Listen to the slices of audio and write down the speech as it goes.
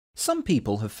Some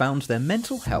people have found their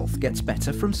mental health gets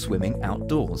better from swimming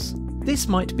outdoors. This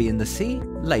might be in the sea,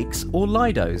 lakes or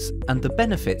lidos, and the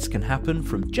benefits can happen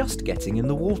from just getting in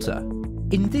the water.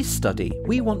 In this study,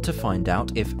 we want to find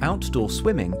out if outdoor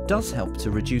swimming does help to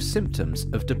reduce symptoms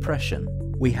of depression.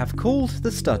 We have called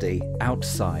the study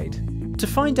Outside. To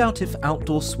find out if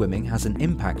outdoor swimming has an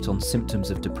impact on symptoms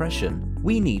of depression,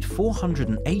 we need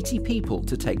 480 people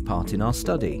to take part in our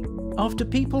study. After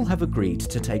people have agreed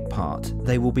to take part,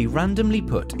 they will be randomly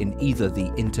put in either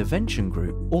the intervention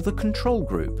group or the control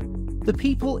group. The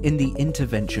people in the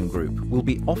intervention group will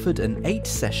be offered an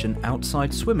 8-session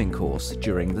outside swimming course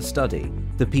during the study.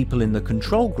 The people in the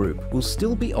control group will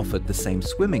still be offered the same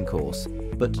swimming course,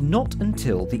 but not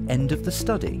until the end of the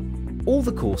study. All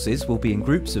the courses will be in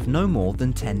groups of no more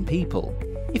than 10 people.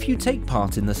 If you take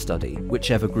part in the study,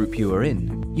 whichever group you are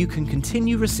in, you can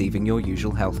continue receiving your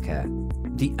usual healthcare.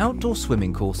 The outdoor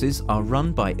swimming courses are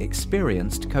run by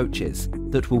experienced coaches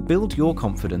that will build your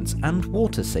confidence and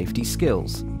water safety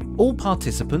skills. All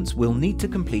participants will need to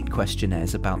complete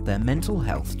questionnaires about their mental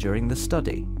health during the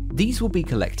study. These will be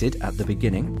collected at the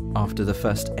beginning, after the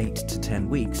first 8 to 10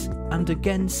 weeks, and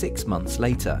again 6 months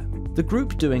later. The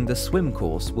group doing the swim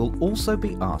course will also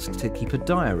be asked to keep a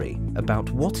diary about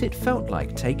what it felt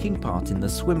like taking part in the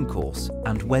swim course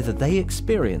and whether they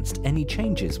experienced any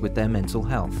changes with their mental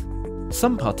health.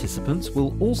 Some participants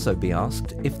will also be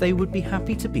asked if they would be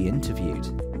happy to be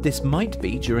interviewed. This might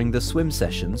be during the swim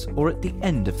sessions or at the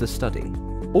end of the study.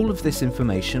 All of this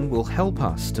information will help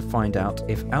us to find out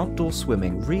if outdoor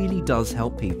swimming really does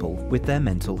help people with their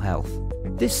mental health.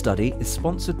 This study is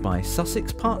sponsored by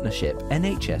Sussex Partnership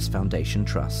NHS Foundation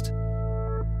Trust.